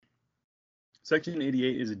Section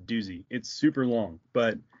 88 is a doozy. It's super long,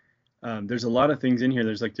 but there's a lot of things in here.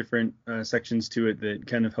 There's like different sections to it that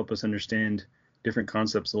kind of help us understand different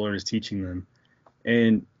concepts the Lord is teaching them.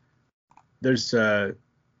 And there's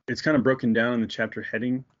it's kind of broken down in the chapter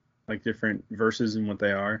heading, like different verses and what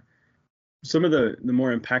they are. Some of the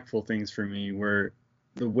more impactful things for me were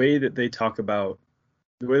the way that they talk about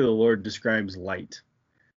the way the Lord describes light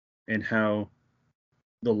and how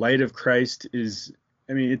the light of Christ is,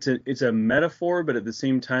 I mean, it's a metaphor, but at the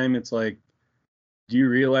same time, it's like, do you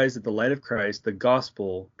realize that the light of Christ, the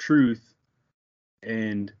gospel, truth,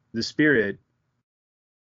 and the Spirit,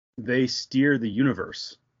 they steer the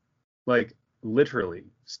universe, like literally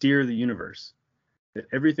steer the universe. That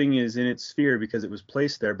everything is in its sphere because it was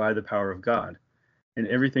placed there by the power of God. And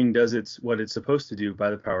everything does what it's supposed to do by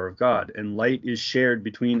the power of God. And light is shared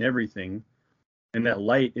between everything. And that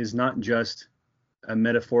light is not just a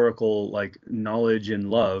metaphorical like knowledge and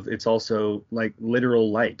love. It's also like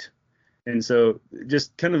literal light. And so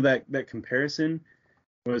just kind of that comparison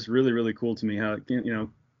was really, really cool to me. How, you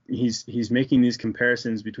know, he's making these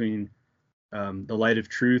comparisons between the light of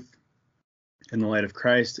truth and the light of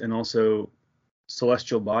Christ, and also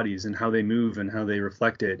celestial bodies and how they move and how they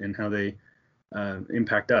reflect it and how they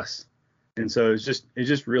impact us. And so it's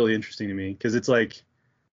just really interesting to me, because it's like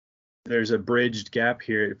there's a bridged gap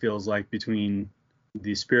here, it feels like, between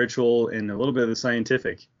the spiritual and a little bit of the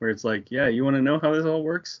scientific, where it's like, yeah, you want to know how this all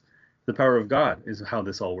works? The power of God is how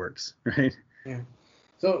this all works, right? Yeah.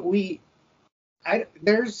 So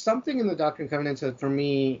there's something in the Doctrine and Covenants that for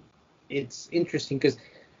me, it's interesting, because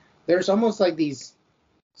there's almost like these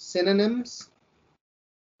synonyms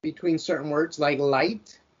between certain words, like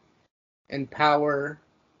light and power,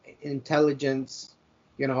 intelligence,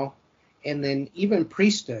 you know, and then even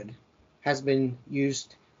priesthood has been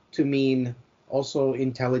used to mean also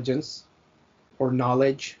intelligence or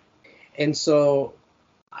knowledge. And so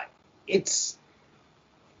it's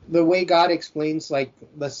the way God explains like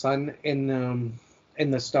the sun and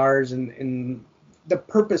the stars and the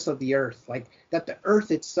purpose of the earth, like that the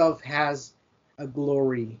earth itself has a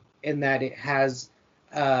glory, and that it has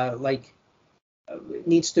it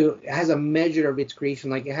has a measure of its creation,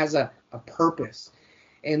 like it has a purpose.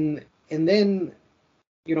 And then,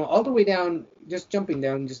 you know, all the way down, just jumping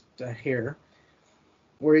down just a hair,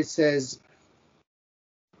 where it says,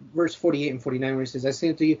 verse 48 and 49, where it says, I say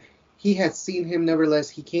unto you, he hath seen him,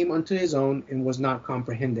 nevertheless he came unto his own, and was not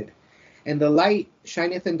comprehended. And the light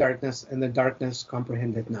shineth in darkness, and the darkness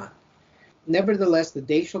comprehendeth not. Nevertheless the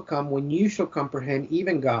day shall come when you shall comprehend,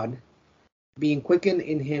 even God, being quickened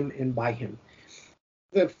in him and by him.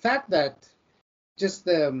 The fact that just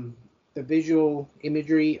the visual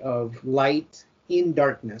imagery of light in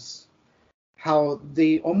darkness, how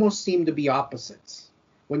they almost seem to be opposites.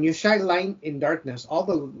 When you shine light in darkness, all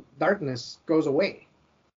the darkness goes away.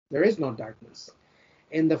 There is no darkness.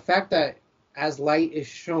 And the fact that as light is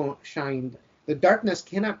shined, the darkness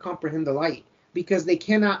cannot comprehend the light, because they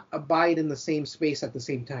cannot abide in the same space at the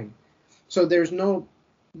same time. So there's no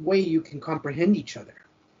way you can comprehend each other.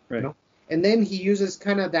 Right. You know? And then he uses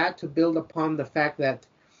kind of that to build upon the fact that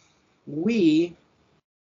we,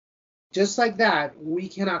 just like that, we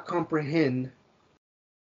cannot comprehend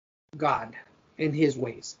God and his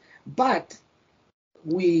ways. But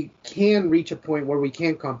we can reach a point where we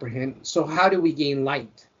can comprehend. So how do we gain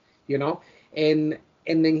light? You know? And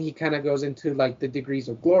then he kind of goes into like the degrees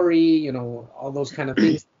of glory, you know, all those kind of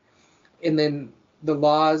things. And then the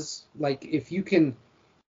laws, like if you can,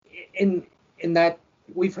 in that,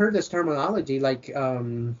 we've heard this terminology, like,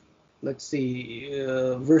 let's see,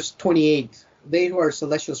 verse 28, they who are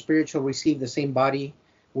celestial spirit shall receive the same body,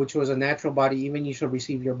 which was a natural body, even ye shall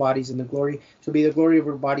receive your bodies in the glory. Shall be the glory of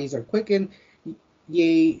your bodies are quickened.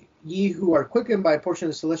 Yea, ye who are quickened by a portion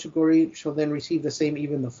of celestial glory shall then receive the same,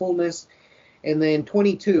 even the fullness. And then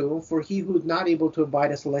 22, for he who is not able to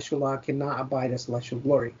abide a celestial law cannot abide a celestial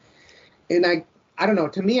glory. And I don't know,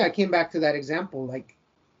 to me, I came back to that example, like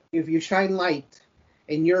if you shine light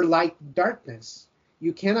and you're like darkness,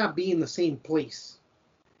 you cannot be in the same place.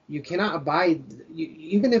 You cannot abide,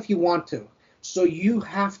 even if you want to. So you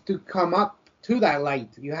have to come up to that light.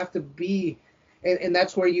 You have to be, and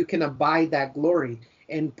that's where you can abide that glory.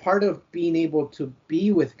 And part of being able to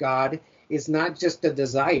be with God is not just a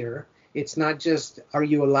desire. It's not just, are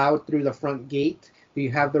you allowed through the front gate? Do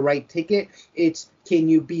you have the right ticket? It's, can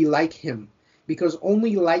you be like him? Because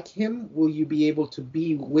only like him will you be able to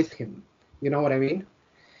be with him. You know what I mean?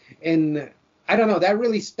 And I don't know, that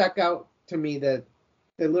really stuck out to me, that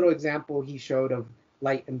the little example he showed of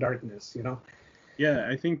light and darkness, you know? Yeah,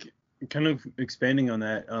 I think kind of expanding on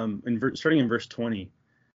that, starting in verse 20,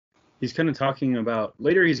 he's kind of talking about,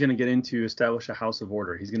 later he's going to get into establish a house of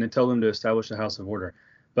order. He's going to tell them to establish a house of order.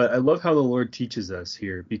 But I love how the Lord teaches us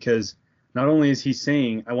here, because not only is he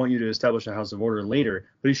saying, I want you to establish a house of order later,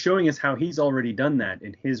 but he's showing us how he's already done that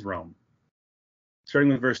in his realm. Starting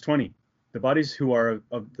with verse 20. The bodies who are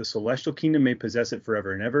of the celestial kingdom may possess it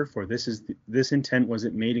forever and ever, for this intent was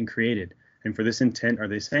it made and created, and for this intent are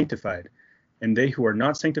they sanctified. And they who are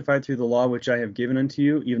not sanctified through the law which I have given unto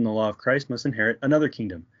you, even the law of Christ, must inherit another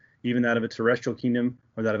kingdom, even that of a terrestrial kingdom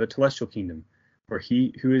or that of a celestial kingdom. For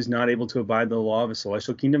he who is not able to abide the law of a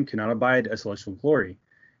celestial kingdom cannot abide a celestial glory,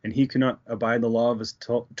 and he cannot abide the law of a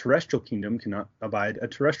terrestrial kingdom cannot abide a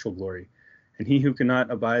terrestrial glory. And he who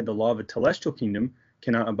cannot abide the law of a celestial kingdom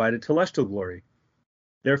cannot abide a celestial glory.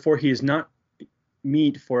 Therefore he is not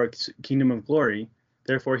meet for a kingdom of glory,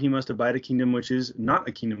 therefore he must abide a kingdom which is not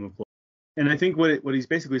a kingdom of glory. And I think what he's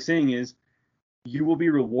basically saying is, you will be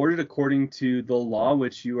rewarded according to the law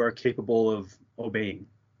which you are capable of obeying.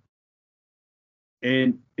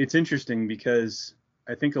 And it's interesting because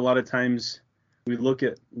I think a lot of times we look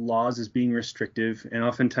at laws as being restrictive, and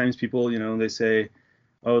oftentimes people, they say,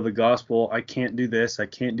 oh, the gospel, I can't do this, I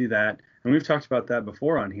can't do that. And we've talked about that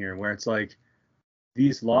before on here, where it's like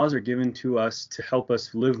these laws are given to us to help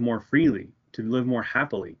us live more freely, to live more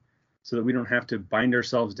happily, so that we don't have to bind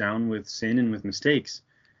ourselves down with sin and with mistakes.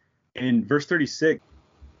 And verse 36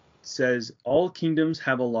 says, all kingdoms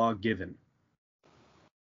have a law given.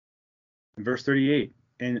 In verse 38,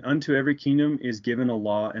 and unto every kingdom is given a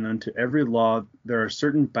law, and unto every law there are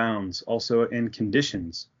certain bounds also and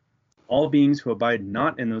conditions. All beings who abide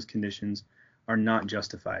not in those conditions are not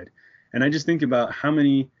justified. And I just think about how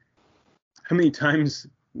many times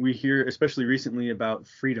we hear, especially recently, about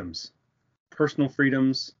freedoms, personal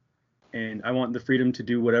freedoms, and I want the freedom to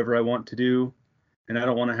do whatever I want to do, and I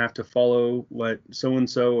don't want to have to follow what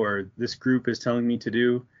so-and-so or this group is telling me to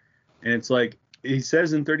do. And it's like, he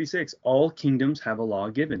says in 36, all kingdoms have a law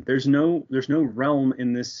given. There's no realm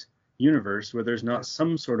in this universe where there's not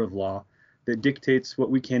some sort of law that dictates what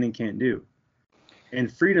we can and can't do.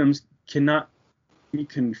 And freedoms cannot be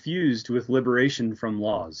confused with liberation from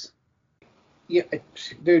laws. Yeah,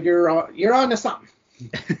 dude, you're on to something.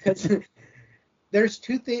 There's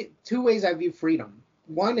two ways I view freedom.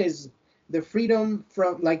 One is the freedom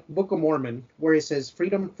from, like Book of Mormon, where it says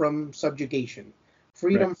freedom from subjugation,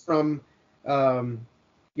 freedom right. from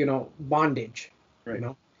bondage, right.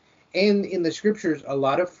 And in the scriptures, a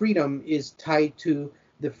lot of freedom is tied to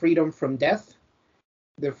the freedom from death,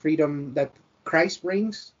 the freedom that Christ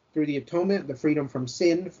brings through the atonement, the freedom from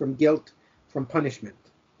sin, from guilt, from punishment,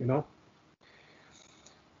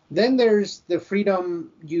 Then there's the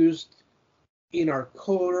freedom used in our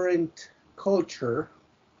current culture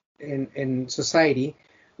and society,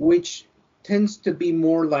 which tends to be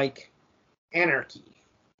more like anarchy,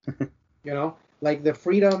 like the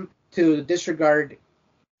freedom to disregard,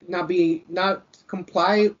 not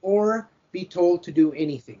comply or be told to do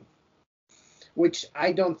anything, which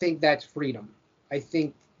I don't think that's freedom. I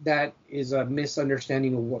think that is a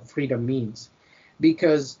misunderstanding of what freedom means,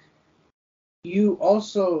 because you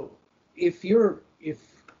also, if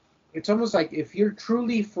it's almost like if you're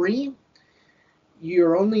truly free,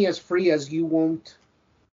 you're only as free as you won't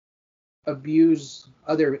abuse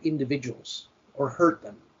other individuals or hurt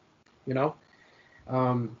them,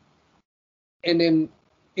 and then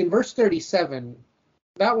in verse 37,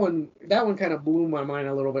 that one kind of blew my mind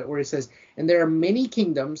a little bit, where it says, and there are many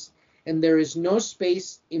kingdoms, and there is no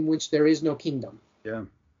space in which there is no kingdom. Yeah.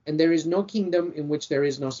 And there is no kingdom in which there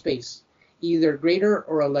is no space, either greater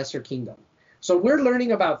or a lesser kingdom. So we're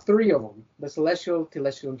learning about three of them, the celestial,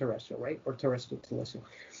 telestial, and terrestrial, right? Or terrestrial, telestial.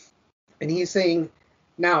 And he's saying,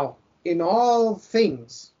 now, in all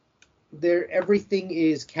things, everything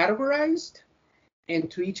is categorized, and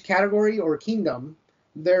to each category or kingdom,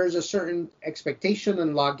 there's a certain expectation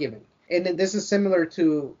and law given. And then this is similar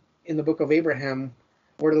to in the book of Abraham,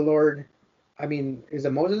 where the Lord, is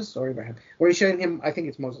it Moses or Abraham? Where he's showing him, I think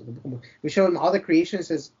it's Moses, the book of Moses. We show him all the creation. It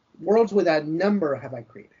says, worlds without number have I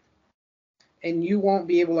created. And you won't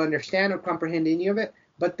be able to understand or comprehend any of it,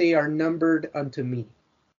 but they are numbered unto me.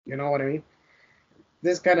 You know what I mean?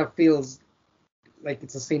 This kind of feels like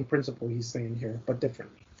it's the same principle he's saying here, but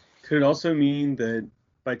differently. Could it also mean that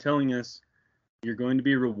by telling us you're going to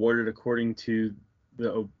be rewarded according to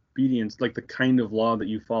the obedience, like the kind of law that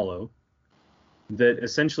you follow, that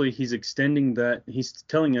essentially he's extending that, he's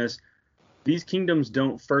telling us these kingdoms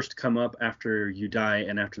don't first come up after you die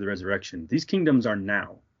and after the resurrection. These kingdoms are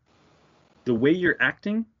now. The way you're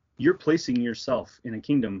acting, you're placing yourself in a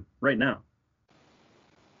kingdom right now.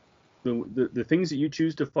 The things that you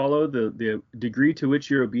choose to follow, the degree to which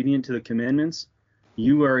you're obedient to the commandments,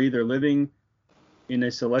 You are either living in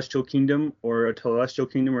a celestial kingdom or a celestial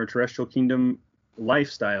kingdom or a terrestrial kingdom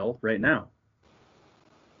lifestyle right now.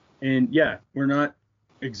 And yeah, we're not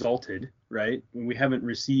exalted, right? We haven't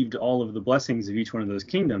received all of the blessings of each one of those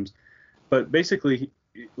kingdoms. But basically,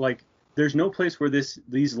 like, there's no place where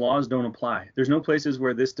these laws don't apply. There's no places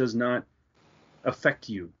where this does not affect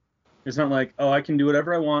you. It's not like, oh, I can do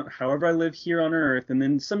whatever I want, however I live here on earth, and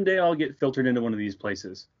then someday I'll get filtered into one of these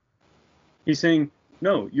places. He's saying,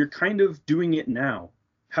 no, you're kind of doing it now.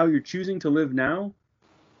 How you're choosing to live now,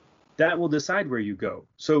 that will decide where you go.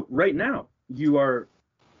 So right now, you are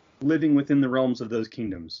living within the realms of those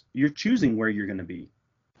kingdoms. You're choosing where you're going to be.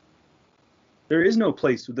 There is no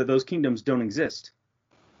place that those kingdoms don't exist.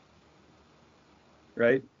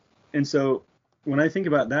 Right? And so when I think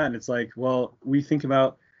about that, it's like, well, we think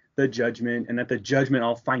about the judgment, and at the judgment,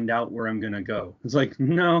 I'll find out where I'm going to go. It's like,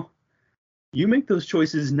 no, you make those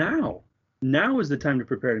choices now. Now is the time to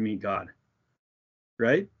prepare to meet God.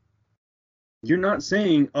 Right? You're not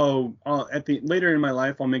saying, oh, later in my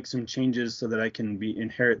life, I'll make some changes so that I can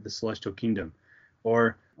inherit the celestial kingdom.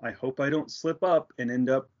 Or I hope I don't slip up and end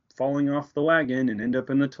up falling off the wagon and end up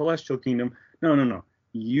in the celestial kingdom. No.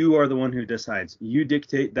 You are the one who decides. You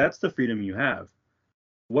dictate. That's the freedom you have.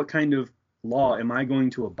 What kind of law am I going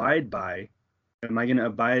to abide by? Am I going to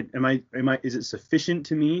abide? Is it sufficient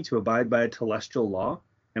to me to abide by a celestial law?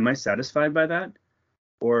 Am I satisfied by that?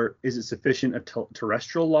 Or is it sufficient a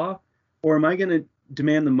terrestrial law? Or am I going to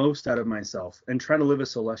demand the most out of myself and try to live a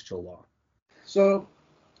celestial law? So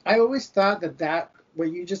I always thought that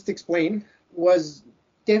what you just explained was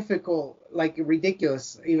difficult, like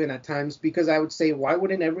ridiculous even at times, because I would say, why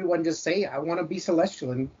wouldn't everyone just say, I want to be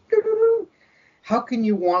celestial? And how can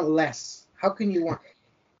you want less? How can you want?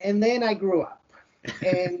 And then I grew up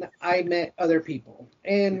and I met other people.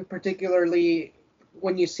 And particularly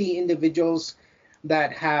when you see individuals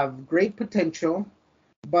that have great potential,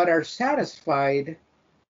 but are satisfied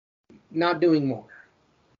not doing more,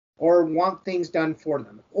 or want things done for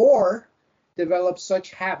them, or develop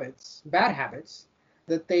such habits, bad habits,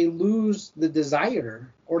 that they lose the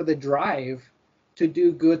desire or the drive to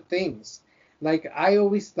do good things. Like, I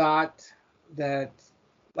always thought that,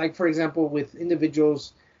 like, for example, with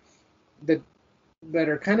individuals that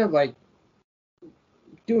are kind of like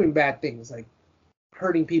doing bad things, like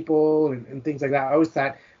hurting people and things like that, I always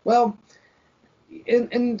thought, well,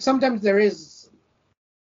 and sometimes there is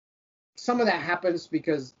some of that happens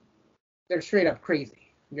because they're straight up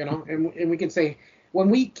crazy, and we can say, when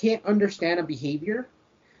we can't understand a behavior,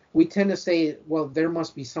 we tend to say, well, there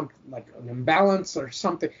must be something like an imbalance or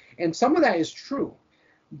something. And some of that is true,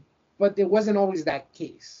 but it wasn't always that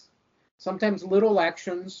case. Sometimes little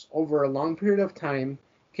actions over a long period of time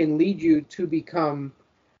can lead you to become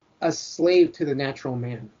a slave to the natural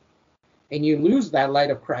man. And you lose that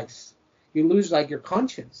light of Christ. You lose like your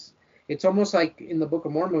conscience. It's almost like in the Book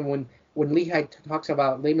of Mormon when Lehi talks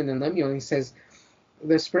about Laman and Lemuel, and he says,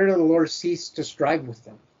 the Spirit of the Lord ceased to strive with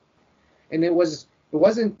them. And it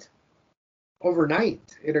wasn't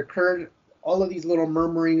overnight. It occurred, all of these little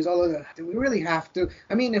murmurings, all of that. Do we really have to?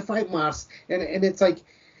 I mean, if I must. And it's like,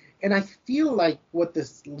 and I feel like what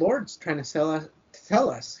this Lord's trying to tell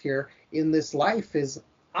us here in this life is,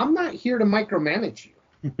 I'm not here to micromanage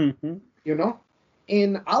you,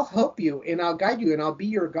 and I'll help you and I'll guide you and I'll be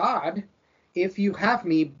your God if you have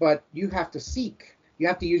me, but you have to seek. You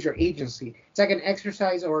have to use your agency. It's like an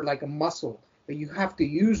exercise or like a muscle, that you have to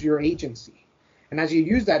use your agency. And as you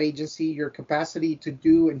use that agency, your capacity to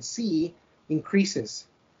do and see increases.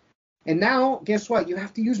 And now, guess what? You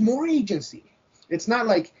have to use more agency. It's not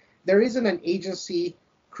like there isn't an agency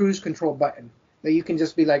cruise control button that you can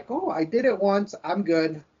just be like, oh, I did it once, I'm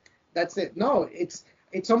good, that's it. No, it's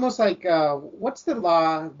almost like, what's the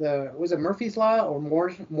law? Was it Murphy's Law or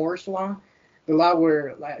Moore's Law? The law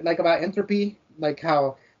where, like about entropy, like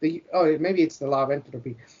how maybe it's the law of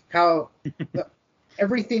entropy, how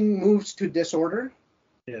everything moves to disorder,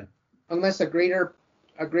 unless a greater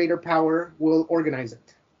power will organize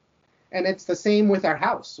it. And it's the same with our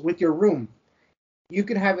house, with your room. You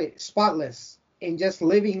could have it spotless, and just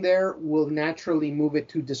living there will naturally move it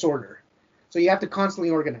to disorder. So you have to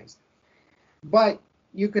constantly organize it. But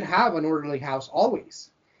you could have an orderly house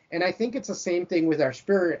always. And I think it's the same thing with our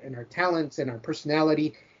spirit and our talents and our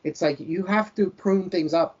personality. It's like you have to prune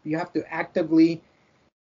things up. You have to actively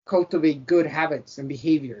cultivate good habits and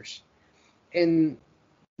behaviors. And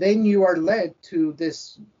then you are led to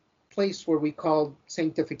this place where we call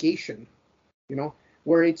sanctification,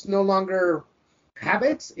 where it's no longer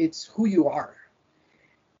habits, it's who you are.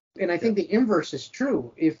 And I think the inverse is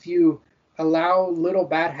true. If you allow little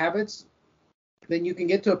bad habits, then you can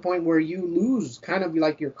get to a point where you lose kind of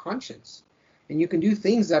like your conscience, and you can do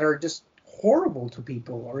things that are just horrible to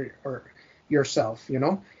people or yourself, you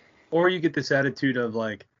know. Or you get this attitude of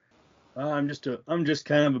like, I'm just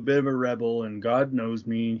kind of a bit of a rebel, and God knows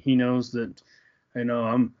me. He knows that,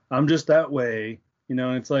 I'm just that way.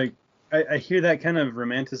 It's like I hear that kind of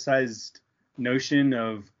romanticized notion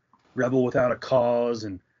of rebel without a cause,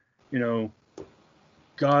 and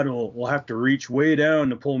God will have to reach way down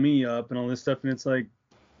to pull me up and all this stuff. And it's like,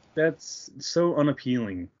 that's so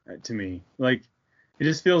unappealing to me. Like, it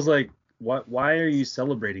just feels like, why are you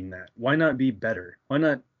celebrating that? Why not be better? Why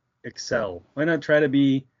not excel? Why not try to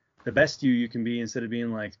be the best you can be, instead of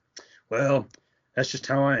being like, well, that's just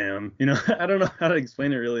how I am. I don't know how to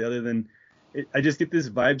explain it really, other than I just get this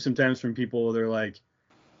vibe sometimes from people. They're like,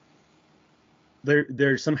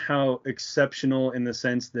 they're somehow exceptional in the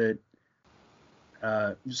sense that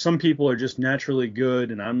some people are just naturally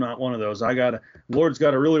good, and I'm not one of those. Lord's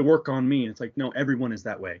got to really work on me. And it's like, no, everyone is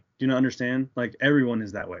that way. Do you not understand? Like, everyone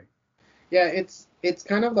is that way. Yeah, it's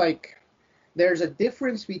kind of like there's a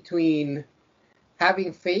difference between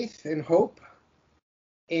having faith and hope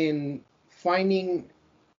in finding,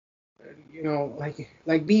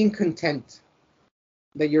 like being content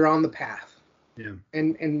that you're on the path. Yeah.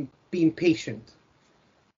 And being patient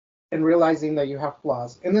and realizing that you have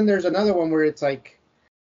flaws. And then there's another one where it's like,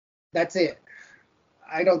 that's it.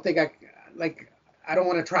 I don't think I don't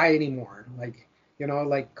want to try anymore.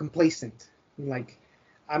 Like complacent. Like,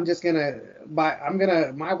 I'm just gonna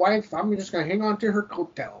my wife, I'm just gonna hang on to her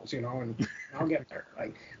coattails, and I'll get there.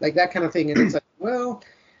 Like that kind of thing. And it's like, well,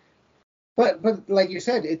 but like you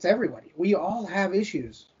said, it's everybody. We all have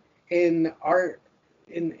issues in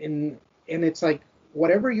and it's like,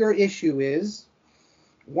 whatever your issue is,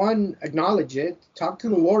 one, acknowledge it, talk to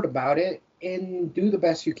the Lord about it, and do the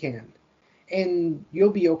best you can, and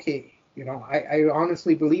you'll be okay. I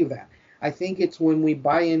honestly believe that. I think it's when we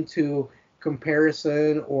buy into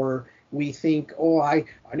comparison, or we think, oh, I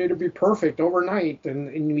need to be perfect overnight,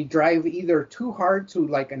 and we drive either too hard to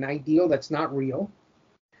like an ideal that's not real,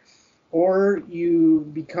 or you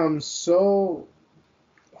become so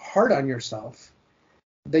hard on yourself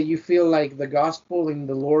that you feel like the gospel and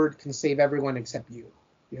the Lord can save everyone except you,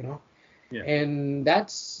 Yeah. And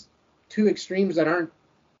that's two extremes that aren't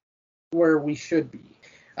where we should be.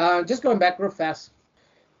 Just going back real fast,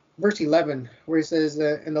 verse 11, where it says,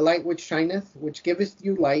 and the light which shineth, which giveth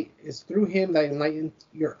you light, is through him that enlighteneth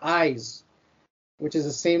your eyes, which is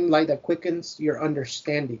the same light that quickens your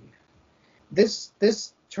understanding. This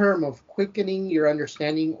term of quickening your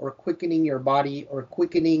understanding, or quickening your body, or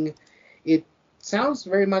quickening, it sounds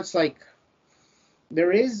very much like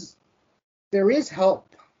there is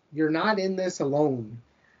help. You're not in this alone.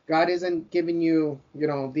 God isn't giving you,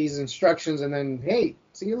 these instructions and then, hey,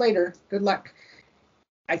 see you later, good luck.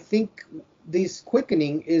 I think this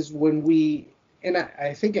quickening is when and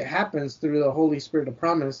I think it happens through the Holy Spirit of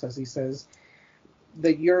promise, as he says,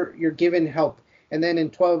 that you're given help. And then in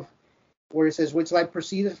 12, where it says, which light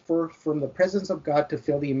proceedeth forth from the presence of God to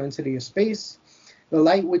fill the immensity of space, the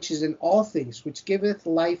light which is in all things, which giveth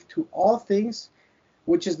life to all things,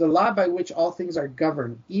 which is the law by which all things are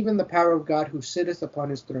governed, even the power of God who sitteth upon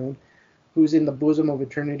his throne, who's in the bosom of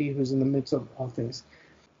eternity, who's in the midst of all things.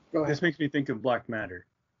 Go ahead. This makes me think of black matter,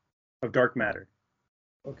 of dark matter.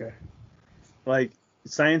 Okay. Like,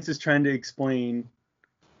 science is trying to explain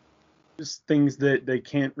just things that they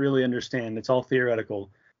can't really understand. It's all theoretical.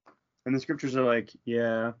 And the scriptures are like,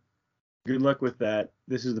 yeah, good luck with that.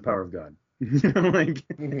 This is the power of God.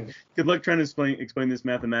 Good luck trying to explain this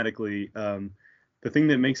mathematically. The thing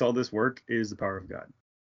that makes all this work is the power of God.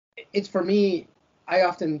 It's, for me, I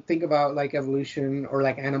often think about like evolution or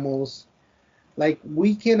like animals. Like,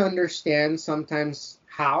 we can understand sometimes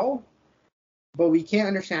how, but we can't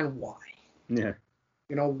understand why. Yeah.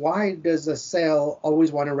 Why does a cell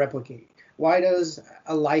always want to replicate? Why does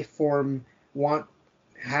a life form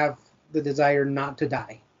have the desire not to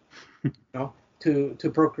die?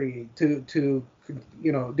 To procreate, to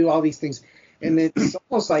do all these things. And it's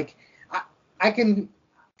almost like I can,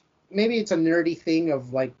 maybe it's a nerdy thing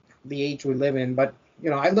of like the age we live in, but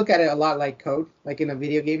I look at it a lot like code, like in a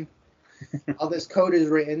video game. All this code is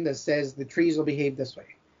written that says the trees will behave this way,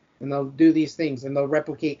 and they'll do these things, and they'll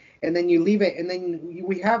replicate, and then you leave it, and then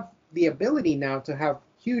we have the ability now to have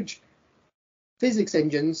huge physics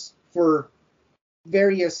engines for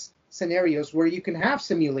various scenarios where you can have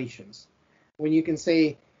simulations, when you can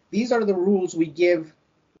say, these are the rules we give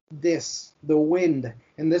the wind,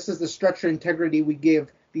 and this is the structure integrity we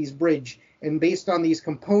give these bridge, and based on these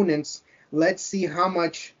components, let's see how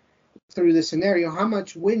much, through the scenario, how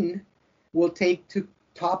much wind will take to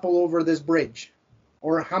topple over this bridge.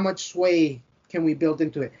 or how much sway can we build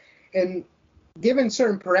into it? And given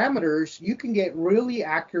certain parameters, you can get really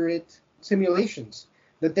accurate simulations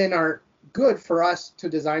that then are good for us to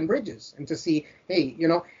design bridges and to see, hey,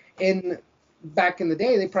 in back in the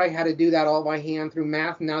day, they probably had to do that all by hand through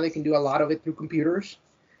math. Now they can do a lot of it through computers.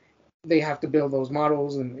 They have to build those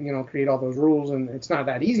models and create all those rules, and it's not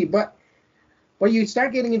that easy. But you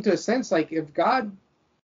start getting into a sense like, if God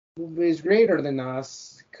is greater than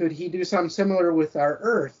us, could he do something similar with our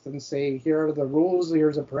Earth and say, here are the rules,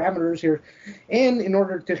 here's the parameters here, and in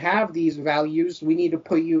order to have these values, we need to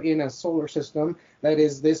put you in a solar system that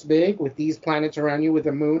is this big with these planets around you with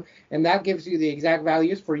the moon, and that gives you the exact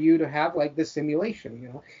values for you to have like this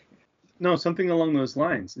simulation. No, something along those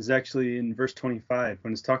lines is actually in verse 25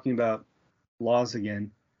 when it's talking about laws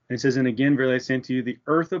again. And it says, and again, verily I say unto you, the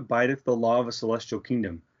earth abideth the law of a celestial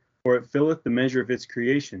kingdom, for it filleth the measure of its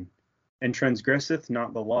creation, and transgresseth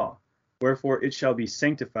not the law. Wherefore it shall be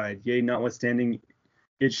sanctified, yea, notwithstanding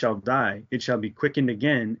it shall die, it shall be quickened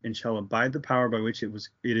again, and shall abide the power by which it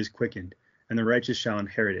is quickened, and the righteous shall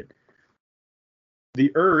inherit it.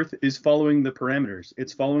 The earth is following the parameters.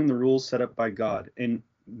 It's following the rules set up by God, and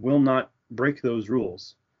will not break those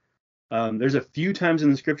rules. There's a few times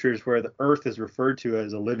in the scriptures where the earth is referred to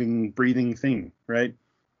as a living, breathing thing, right?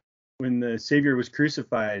 When the Savior was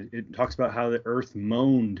crucified, it talks about how the earth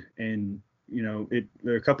moaned, and there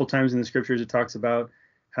are a couple times in the scriptures it talks about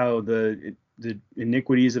how the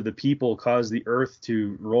iniquities of the people caused the earth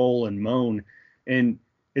to roll and moan. And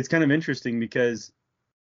it's kind of interesting because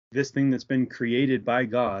this thing that's been created by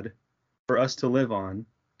God for us to live on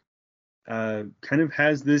kind of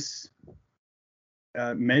has this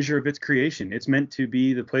measure of its creation. It's meant to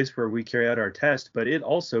be the place where we carry out our test, but it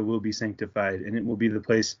also will be sanctified, and it will be the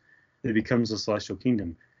place that becomes the celestial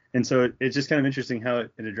kingdom. And so it's just kind of interesting how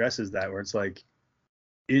it addresses that, where it's like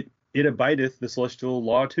it abideth the celestial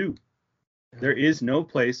law too. There is no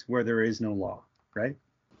place where there is no law, right?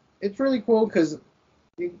 It's really cool because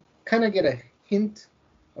you kind of get a hint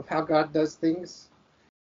of how God does things,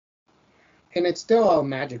 and it's still all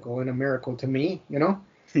magical and a miracle to me,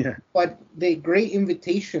 Yeah. But the great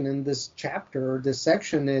invitation in this chapter or this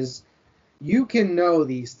section is, you can know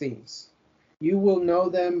these things. You will know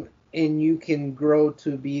them, and you can grow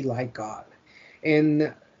to be like God.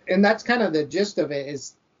 And that's kind of the gist of it.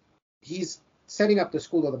 Is he's setting up the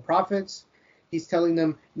school of the prophets. He's telling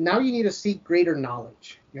them, now you need to seek greater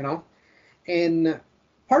knowledge, And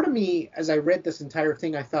part of me, as I read this entire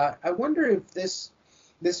thing, I thought, I wonder if this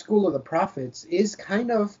school of the prophets is kind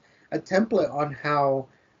of a template on how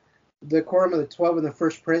the Quorum of the 12 and the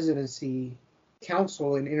First Presidency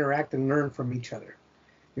counsel and interact and learn from each other.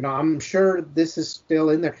 I'm sure this is still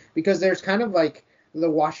in there, because there's kind of like the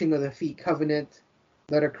washing of the feet covenant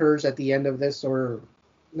that occurs at the end of this, or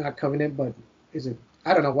not covenant, but is it?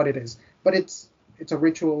 I don't know what it is, but it's a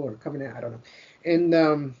ritual or covenant. I don't know.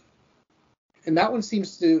 And that one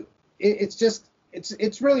seems to.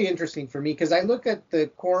 It's really interesting for me, because I look at the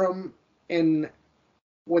Quorum, and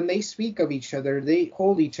when they speak of each other, they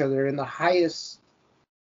hold each other in the highest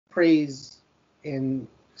praise and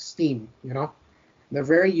esteem. They're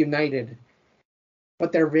very united,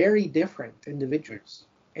 but they're very different individuals,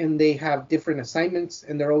 and they have different assignments,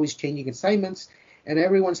 and they're always changing assignments, and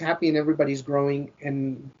everyone's happy and everybody's growing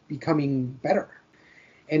and becoming better.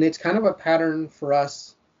 And it's kind of a pattern for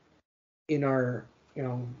us in our,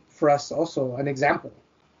 for us also an example.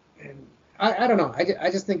 And I don't know. I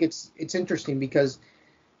just think it's interesting because,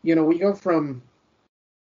 we go from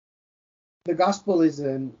the gospel is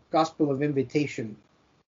a gospel of invitation,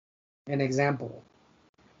 an example,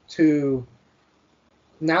 to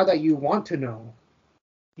now that you want to know,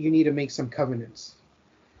 you need to make some covenants.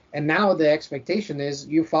 And now the expectation is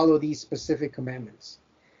you follow these specific commandments.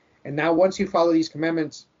 And now once you follow these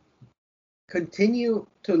commandments, continue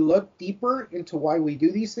to look deeper into why we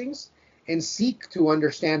do these things and seek to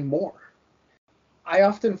understand more. I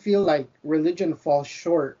often feel like religion falls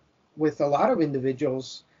short with a lot of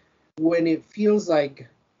individuals when it feels like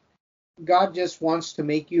God just wants to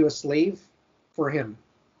make you a slave for him.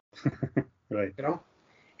 Right.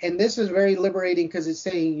 And this is very liberating, because it's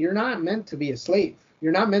saying you're not meant to be a slave.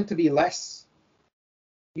 You're not meant to be less.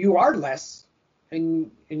 You are less,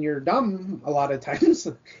 and you're dumb a lot of times.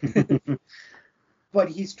 But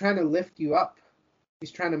he's trying to lift you up.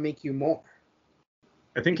 He's trying to make you more.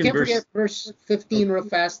 I think you can't forget verse 15 real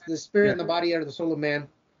fast. The spirit and the body are the soul of man.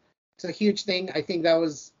 It's a huge thing. I think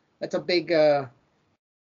that's a big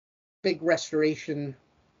restoration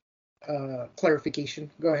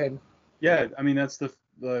clarification. Go ahead. Yeah, I mean, that's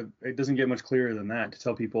it doesn't get much clearer than that, to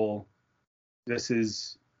tell people this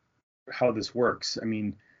is how this works. I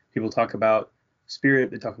mean, people talk about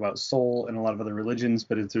spirit, they talk about soul in a lot of other religions,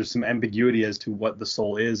 but there's some ambiguity as to what the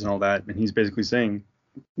soul is and all that. And he's basically saying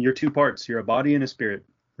you're two parts, you're a body and a spirit,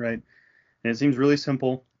 right? And it seems really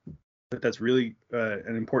simple, but that's really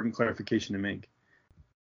an important clarification to make.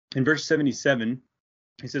 In verse 77,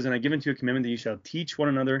 he says, "And I give unto you a commandment that you shall teach one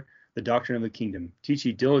another the doctrine of the kingdom. Teach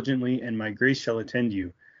ye diligently, and my grace shall attend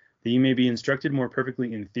you, that ye may be instructed more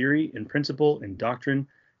perfectly in theory, in principle, in doctrine,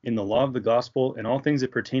 in the law of the gospel, and all things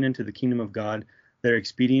that pertain unto the kingdom of God, that are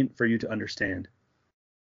expedient for you to understand."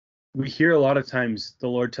 We hear a lot of times the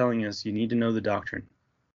Lord telling us you need to know the doctrine.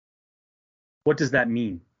 What does that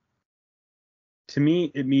mean? To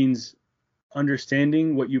me, it means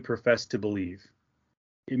understanding what you profess to believe.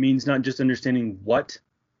 It means not just understanding what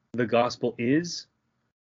the gospel is,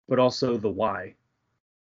 but also the why.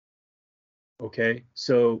 Okay,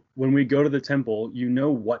 so when we go to the temple, you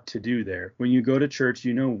know what to do there. When you go to church,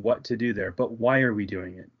 you know what to do there. But why are we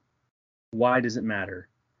doing it? Why does it matter?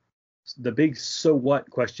 The big so what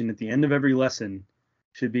question at the end of every lesson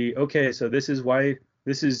should be, okay, so this is why,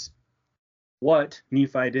 this is what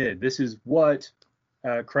Nephi did. This is what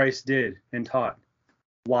Christ did and taught.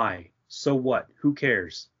 Why? So what? Who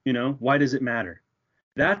cares? You know, why does it matter?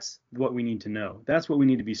 That's what we need to know. That's what we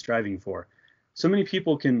need to be striving for. So many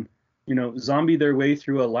people can, you know, zombie their way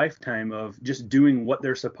through a lifetime of just doing what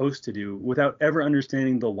they're supposed to do without ever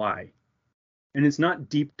understanding the why. And it's not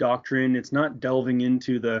deep doctrine. It's not delving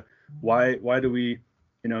into the why do we,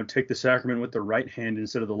 you know, take the sacrament with the right hand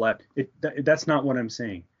instead of the left. That's not what I'm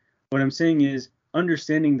saying. What I'm saying is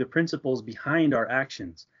understanding the principles behind our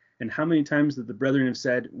actions. And how many times that the brethren have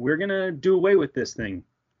said, we're going to do away with this thing.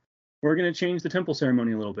 We're going to change the temple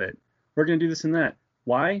ceremony a little bit. We're going to do this and that.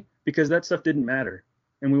 Why? Because that stuff didn't matter.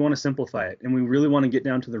 And we want to simplify it. And we really want to get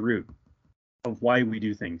down to the root of why we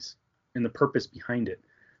do things and the purpose behind it.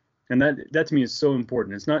 And that to me is so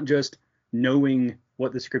important. It's not just knowing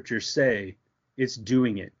what the scriptures say, it's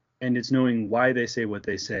doing it. And it's knowing why they say what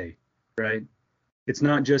they say, right? It's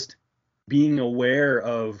not just being aware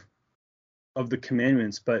of the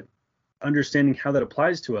commandments, but understanding how that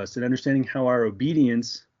applies to us and understanding how our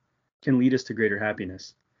obedience can lead us to greater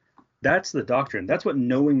happiness. That's the doctrine. That's what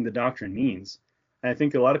knowing the doctrine means. And I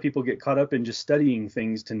think a lot of people get caught up in just studying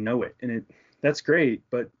things to know it. And that's great.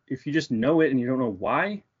 But if you just know it and you don't know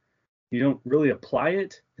why, you don't really apply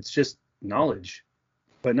it, it's just knowledge,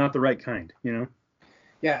 but not the right kind, you know?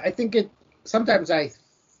 Yeah, I think sometimes I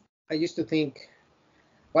used to think,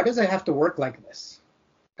 why does it have to work like this?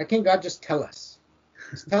 Why can't God just tell us?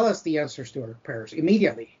 Just tell us the answers to our prayers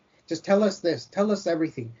immediately. Just tell us this. Tell us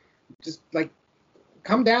everything. Just like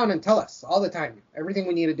come down and tell us all the time everything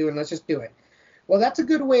we need to do, and let's just do it. Well, that's a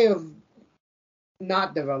good way of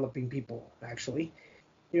not developing people, actually.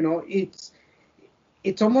 You know, it's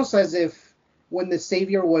almost as if when the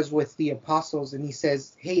Savior was with the apostles and he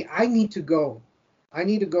says, hey, I need to go. I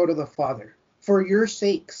need to go to the Father. For your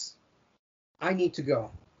sakes, I need to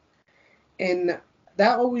go. And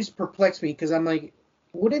that always perplexed me because I'm like,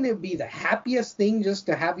 wouldn't it be the happiest thing just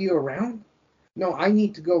to have you around? No, I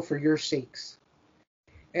need to go for your sakes.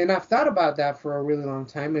 And I've thought about that for a really long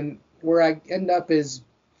time. And where I end up is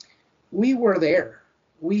we were there.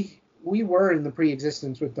 We were in the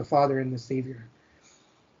pre-existence with the Father and the Savior.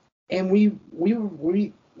 And we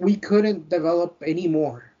couldn't develop any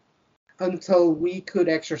more until we could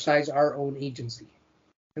exercise our own agency,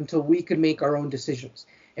 until we could make our own decisions.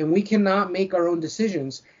 And we cannot make our own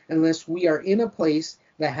decisions unless we are in a place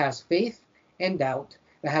that has faith and doubt,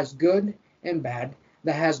 that has good and bad,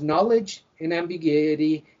 that has knowledge and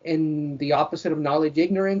ambiguity, and the opposite of knowledge,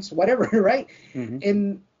 ignorance, whatever, right?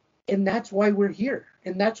 Mm-hmm. And that's why we're here.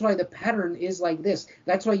 And that's why the pattern is like this.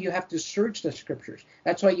 That's why you have to search the scriptures.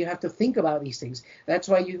 That's why you have to think about these things. That's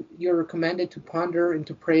why you're commanded to ponder and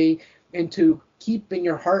to pray and to keep in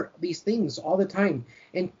your heart these things all the time.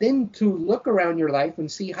 And then to look around your life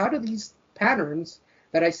and see, how do these patterns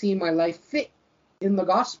that I see in my life fit in the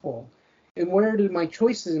gospel? And where do my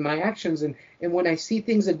choices and my actions, and when I see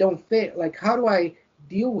things that don't fit, like, how do I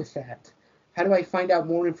deal with that? How do I find out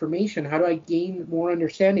more information? How do I gain more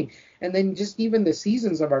understanding? And then just even the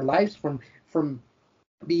seasons of our lives, from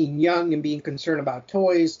being young and being concerned about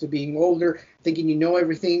toys, to being older, thinking you know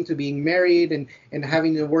everything, to being married and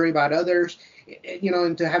having to worry about others, you know,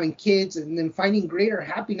 and to having kids, and then finding greater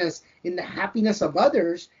happiness in the happiness of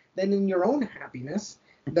others than in your own happiness.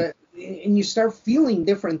 And you start feeling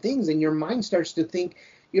different things, and your mind starts to think,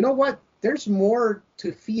 you know what, there's more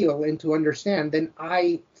to feel and to understand than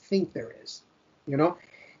I think there is, you know.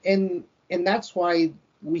 And that's why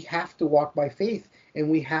we have to walk by faith, and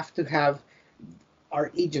we have to have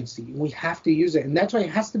our agency. We have to use it. And that's why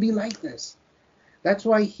it has to be like this. That's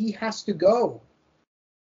why he has to go.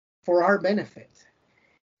 for our benefit.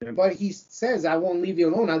 Yep. But he says, I won't leave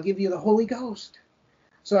you alone. I'll give you the Holy Ghost.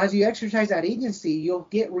 So as you exercise that agency, you'll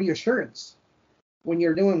get reassurance when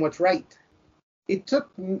you're doing what's right.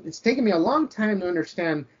 It's taken me a long time to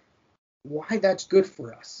understand why that's good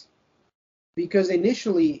for us. Because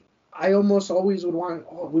initially, I almost always would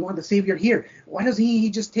we want the Savior here. Why doesn't he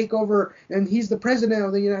just take over and he's the president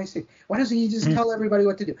of the United States? Why doesn't he just tell everybody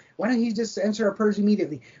what to do? Why don't he just answer our prayers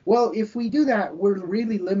immediately? Well, if we do that, we're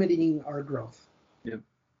really limiting our growth. Yep.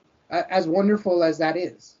 As wonderful as that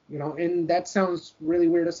is, and that sounds really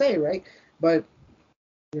weird to say, right? But,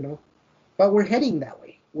 but we're heading that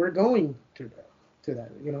way. We're going to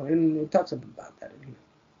that, and it talks about that in here.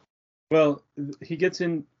 Well, he gets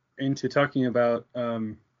into talking about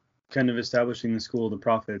kind of establishing the school of the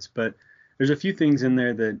prophets, but there's a few things in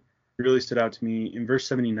there that really stood out to me. In verse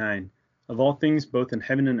 79, of all things both in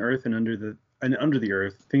heaven and earth and under the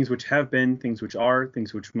earth, things which have been, things which are,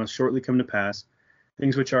 things which must shortly come to pass,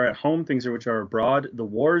 things which are at home, things which are abroad, the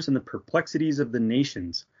wars and the perplexities of the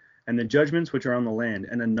nations, and the judgments which are on the land,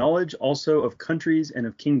 and a knowledge also of countries and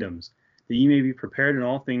of kingdoms, that ye may be prepared in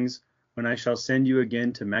all things when I shall send you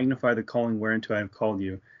again to magnify the calling whereunto I have called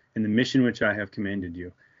you, and the mission which I have commanded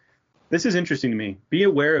you. This is interesting to me. Be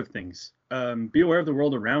aware of things. Be aware of the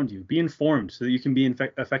world around you. Be informed so that you can be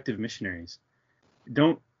effective missionaries.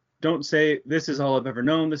 Don't say, this is all I've ever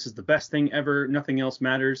known. This is the best thing ever. Nothing else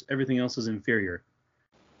matters. Everything else is inferior.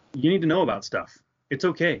 You need to know about stuff. It's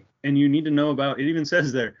okay. And you need to know about, it even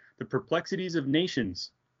says there, the perplexities of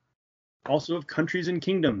nations, also of countries and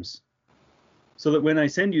kingdoms, so that when I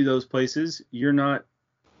send you those places, you're not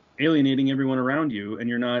alienating everyone around you, and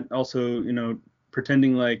you're not also,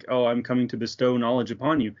 pretending like, oh, I'm coming to bestow knowledge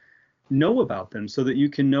upon you. Know about them so that you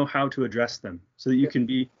can know how to address them, so that you can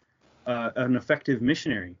be an effective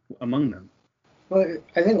missionary among them. Well,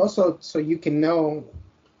 I think also so you can know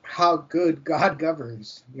how good God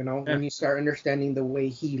governs, when you start understanding the way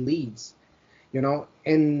he leads,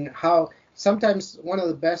 and how sometimes one of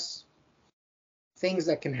the best things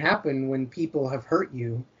that can happen when people have hurt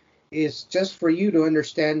you is just for you to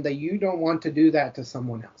understand that you don't want to do that to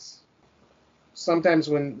someone else. Sometimes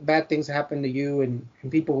when bad things happen to you and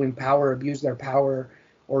people in power abuse their power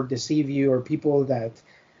or deceive you, or people that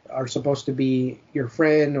are supposed to be your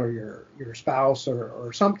friend or your spouse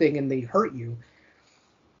or something, and they hurt you,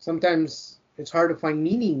 sometimes it's hard to find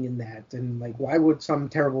meaning in that. And like, why would something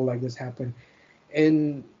terrible like this happen?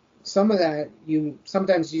 And some of that,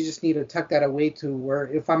 sometimes you just need to tuck that away to where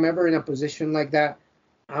if I'm ever in a position like that,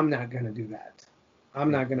 I'm not going to do that. I'm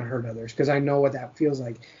not going to hurt others because I know what that feels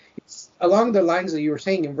like. It's along the lines that you were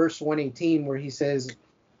saying in verse 118 where he says,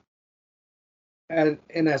 and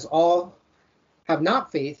as all have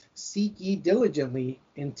not faith, seek ye diligently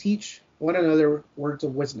and teach one another words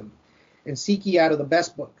of wisdom. And seek ye out of the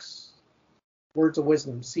best books words of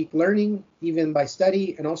wisdom. Seek learning even by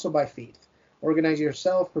study and also by faith. Organize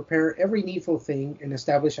yourself, prepare every needful thing, and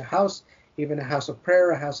establish a house, even a house of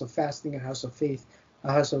prayer, a house of fasting, a house of faith,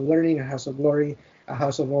 a house of learning, a house of glory, a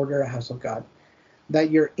house of order, a house of God.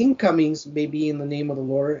 That your incomings may be in the name of the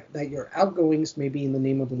Lord, that your outgoings may be in the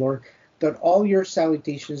name of the Lord, that all your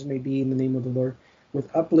salutations may be in the name of the Lord,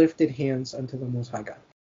 with uplifted hands unto the Most High God.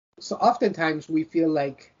 So oftentimes we feel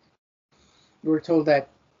like we're told that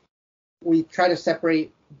we try to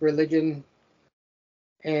separate religion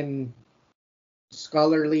and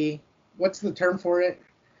scholarly. What's the term for it?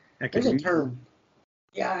 There's a term.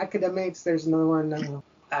 Yeah, academics. There's another one. I don't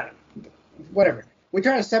know. Whatever. We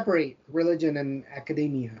try to separate religion and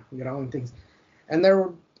academia, and things. And they're,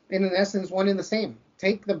 in essence, one and the same.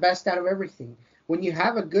 Take the best out of everything. When you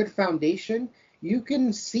have a good foundation, you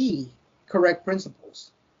can see correct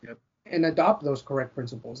principles. Yep. And adopt those correct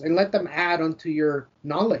principles and let them add onto your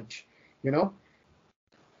knowledge, The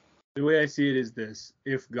way I see it is this.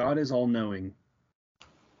 If God is all-knowing,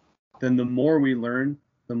 then the more we learn,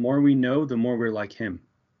 the more we know, the more we're like him.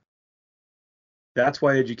 That's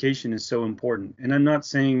why education is so important. And I'm not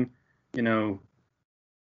saying, that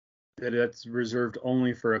that's reserved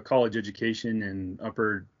only for a college education and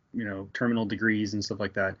upper, terminal degrees and stuff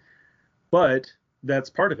like that. But that's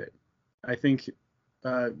part of it. I think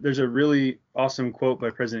there's a really awesome quote by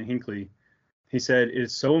President Hinckley. He said, "It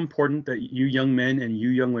is so important that you young men and you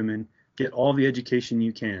young women get all the education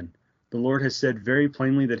you can. The Lord has said very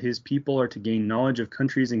plainly that his people are to gain knowledge of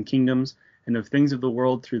countries and kingdoms and of things of the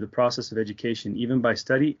world through the process of education, even by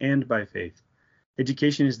study and by faith.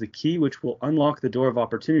 Education is the key which will unlock the door of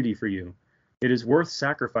opportunity for you. It is worth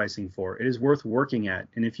sacrificing for. It is worth working at.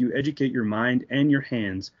 And if you educate your mind and your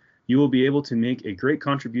hands, you will be able to make a great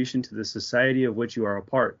contribution to the society of which you are a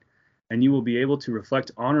part, and you will be able to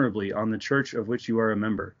reflect honorably on the church of which you are a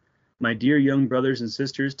member. My dear young brothers and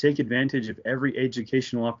sisters, take advantage of every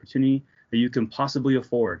educational opportunity that you can possibly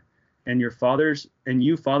afford. And you fathers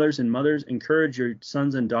and mothers, encourage your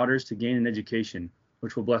sons and daughters to gain an education,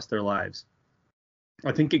 which will bless their lives.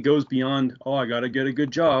 I think it goes beyond, oh, I got to get a good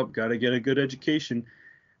job, got to get a good education.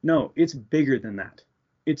 No, it's bigger than that.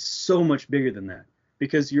 It's so much bigger than that,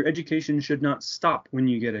 because your education should not stop when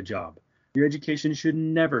you get a job. Your education should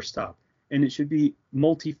never stop, and it should be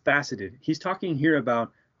multifaceted. He's talking here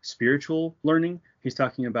about spiritual learning. He's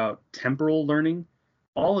talking about temporal learning.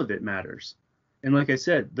 All of it matters. And like I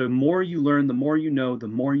said, the more you learn, the more you know, the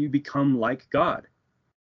more you become like God,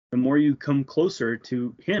 the more you come closer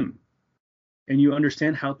to him, and you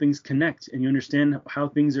understand how things connect, and you understand how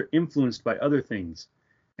things are influenced by other things,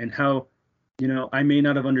 and how, I may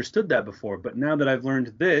not have understood that before, but now that I've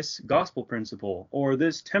learned this gospel principle or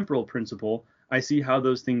this temporal principle, I see how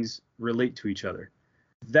those things relate to each other.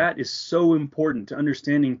 That is so important to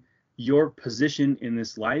understanding your position in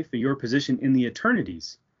this life, your position in the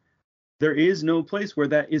eternities. There is no place where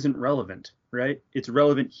that isn't relevant, right? It's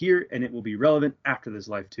relevant here, and it will be relevant after this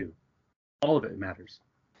life too. All of it matters.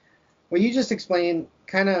 What you just explained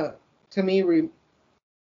kind of, to me,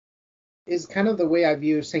 is kind of the way I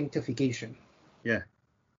view sanctification. Yeah.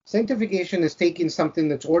 Sanctification is taking something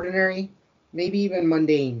that's ordinary, maybe even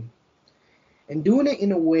mundane, and doing it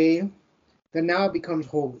in a way that now it becomes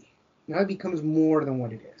holy. Now it becomes more than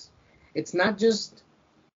what it is. It's not just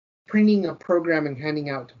printing a program and handing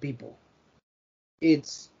out to people.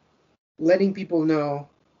 It's letting people know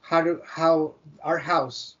how our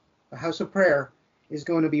house, the house of prayer, is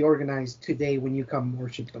going to be organized today when you come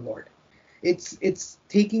worship the Lord. It's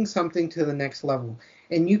taking something to the next level.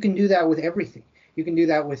 And you can do that with everything. You can do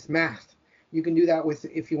that with math. You can do that with,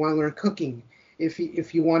 if you want to learn cooking, if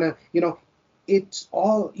you want to, it's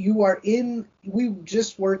all, we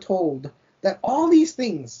just were told that all these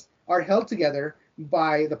things are held together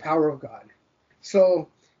by the power of God. So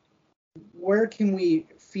where can we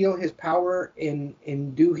feel his power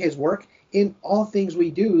and do his work? In all things we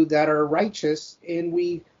do that are righteous, and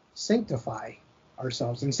we sanctify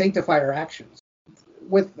ourselves and sanctify our actions.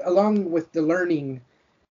 Along with the learning,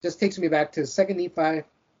 just takes me back to 2 Nephi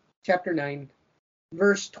chapter 9,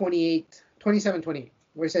 verse 27, 28,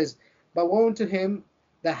 where it says, "But woe unto him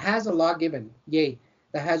that has a law given, yea,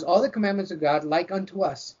 that has all the commandments of God like unto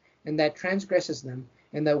us, and that transgresses them,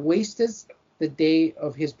 and that wasteth the day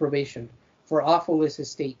of his probation, for awful is his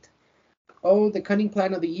state. Oh, the cunning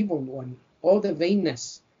plan of the evil one! Oh, the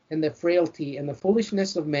vainness, and the frailty, and the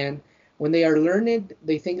foolishness of man! When they are learned,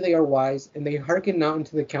 they think they are wise, and they hearken not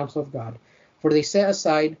unto the counsel of God. For they set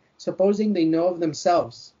aside, supposing they know of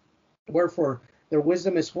themselves. Wherefore their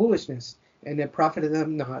wisdom is foolishness, and it profiteth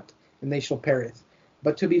them not, and they shall perish.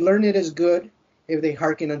 But to be learned is good, if they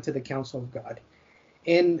hearken unto the counsel of God."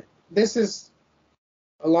 And this is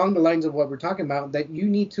along the lines of what we're talking about, that you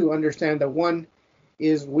need to understand that one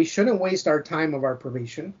is we shouldn't waste our time of our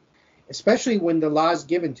probation, especially when the law is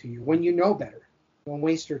given to you, when you know better. Don't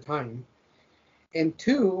waste your time. And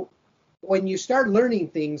two, when you start learning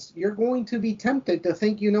things, you're going to be tempted to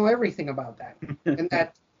think you know everything about that. And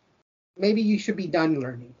that maybe you should be done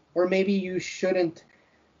learning, or maybe you shouldn't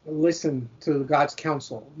listen to God's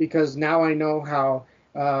counsel, because now I know how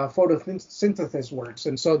photosynthesis works,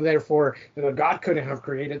 and so therefore God couldn't have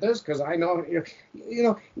created this because I know.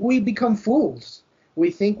 We become fools.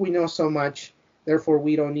 We think we know so much, therefore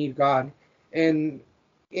we don't need God. And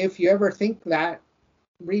if you ever think that,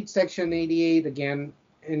 read section 88 again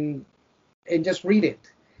and just read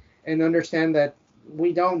it and understand that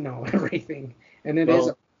we don't know everything, and it is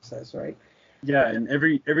a process, right? Yeah, and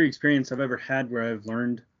every experience I've ever had where I've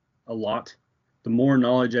learned a lot, the more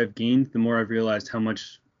knowledge I've gained, the more I've realized how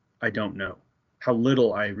much I don't know, how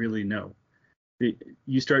little I really know.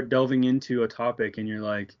 You start delving into a topic and you're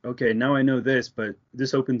like, okay, now I know this, but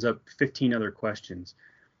this opens up 15 other questions.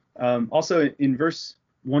 Also, in verse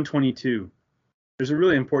 122, there's a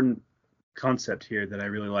really important concept here that I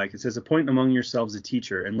really like. It says, "Appoint among yourselves a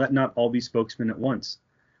teacher, and let not all be spokesmen at once,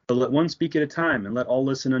 but let one speak at a time, and let all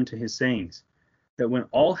listen unto his sayings, that when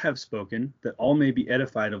all have spoken, that all may be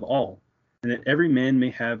edified of all, and that every man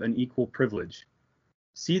may have an equal privilege.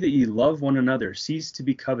 See that ye love one another, cease to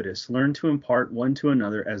be covetous, learn to impart one to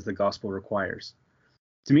another as the gospel requires."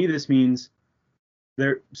 To me, this means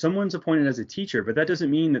someone's appointed as a teacher, but that doesn't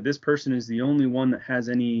mean that this person is the only one that has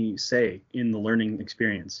any say in the learning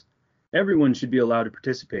experience. Everyone should be allowed to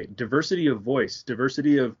participate. Diversity of voice,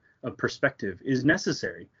 diversity of perspective is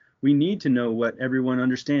necessary. We need to know what everyone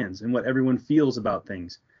understands and what everyone feels about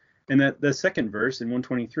things. And that the second verse in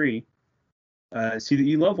 123, see that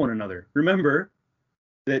you love one another. Remember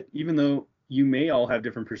that even though you may all have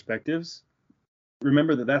different perspectives.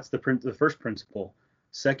 Remember that that's the first principle.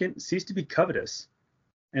 Second, cease to be covetous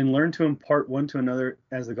and learn to impart one to another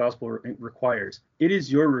as the gospel requires. It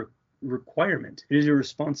is your requirement. It is your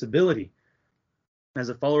responsibility as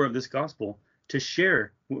a follower of this gospel to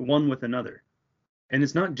share one with another. And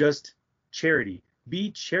it's not just charity.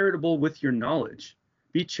 Be charitable with your knowledge.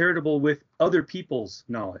 Be charitable with other people's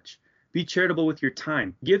knowledge. Be charitable with your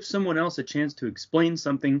time. Give someone else a chance to explain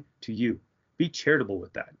something to you. Be charitable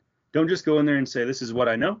with that. Don't just go in there and say, this is what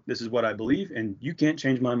I know, this is what I believe, and you can't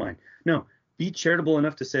change my mind. No, be charitable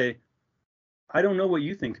enough to say, I don't know what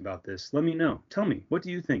you think about this. Let me know. Tell me, what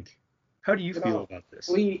do you think? How do you feel about this?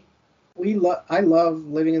 I love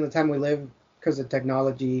living in the time we live because of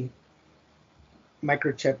technology,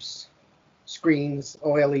 microchips, screens,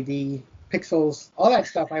 OLED, pixels, all that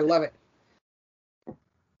stuff. I love it.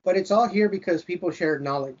 But it's all here because people shared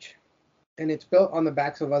knowledge. And it's built on the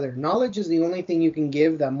backs of others. Knowledge is the only thing you can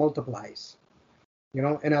give that multiplies,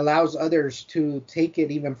 and allows others to take it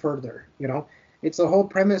even further. It's the whole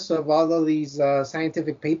premise of all of these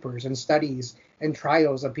scientific papers and studies and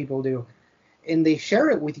trials that people do. And they share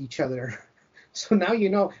it with each other. So now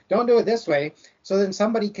don't do it this way. So then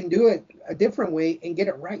somebody can do it a different way and get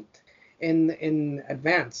it right in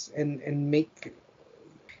advance and make.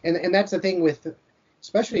 And that's the thing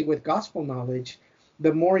especially with gospel knowledge.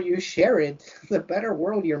 The more you share it, the better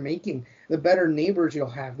world you're making, the better neighbors you'll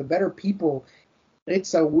have, the better people.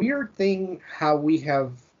 It's a weird thing how we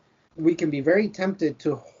can be very tempted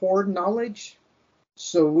to hoard knowledge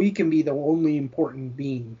so we can be the only important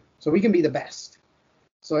being, so we can be the best.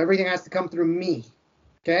 So everything has to come through me.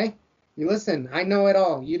 Okay? You listen, I know it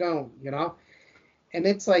all. You don't, And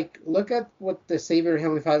it's like, look at what the Savior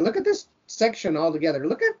Heavenly Father, look at this section all together.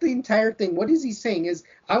 Look at the entire thing. What is he saying is,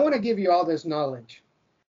 I want to give you all this knowledge.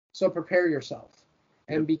 So prepare yourself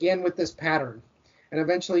and begin with this pattern. And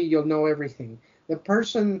eventually you'll know everything. The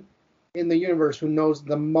person in the universe who knows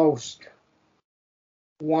the most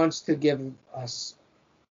wants to give us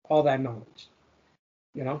all that knowledge.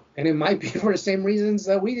 And it might be for the same reasons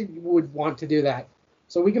that we would want to do that.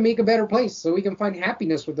 So we can make a better place, so we can find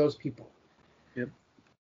happiness with those people. Yep.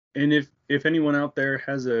 And if anyone out there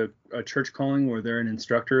has a church calling where they're an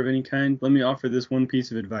instructor of any kind, let me offer this one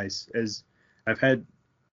piece of advice. As I've had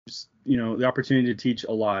the opportunity to teach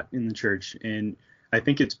a lot in the church, and I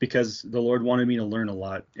think it's because the Lord wanted me to learn a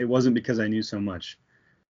lot. It wasn't because I knew so much.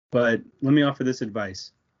 But let me offer this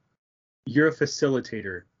advice. You're a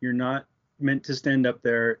facilitator. You're not meant to stand up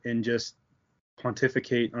there and just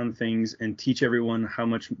pontificate on things and teach everyone how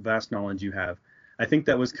much vast knowledge you have. I think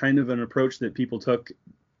that was kind of an approach that people took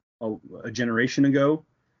a generation ago.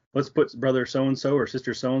 Let's put brother so-and-so or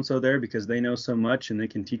sister so-and-so there because they know so much and they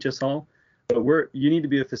can teach us all. But you need to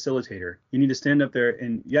be a facilitator. You need to stand up there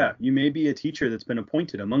and, you may be a teacher that's been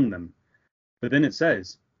appointed among them. But then it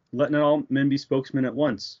says, let not all men be spokesmen at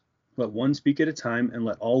once. Let one speak at a time, and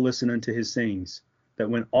let all listen unto his sayings. That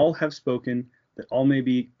when all have spoken, that all may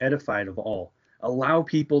be edified of all. Allow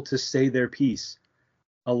people to say their piece.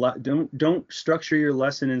 Don't structure your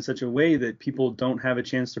lesson in such a way that people don't have a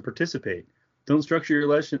chance to participate. Don't structure your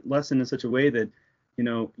lesson in such a way that,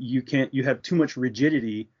 you have too much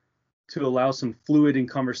rigidity to allow some fluid in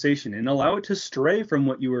conversation, and allow it to stray from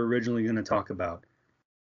what you were originally going to talk about.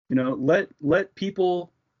 Let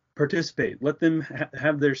people participate. Let them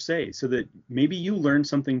have their say, so that maybe you learn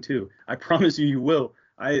something too. I promise you will.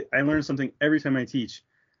 I learn something every time I teach.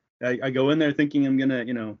 I go in there thinking I'm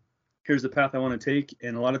gonna, here's the path I want to take,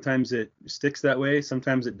 and a lot of times it sticks that way.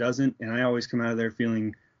 Sometimes it doesn't, and I always come out of there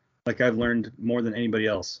feeling like I've learned more than anybody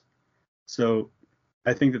else. So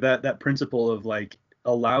I think that principle of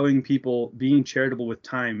allowing people, being charitable with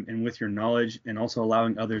time and with your knowledge, and also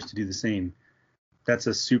allowing others to do the same, that's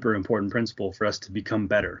a super important principle for us to become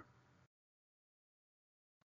better.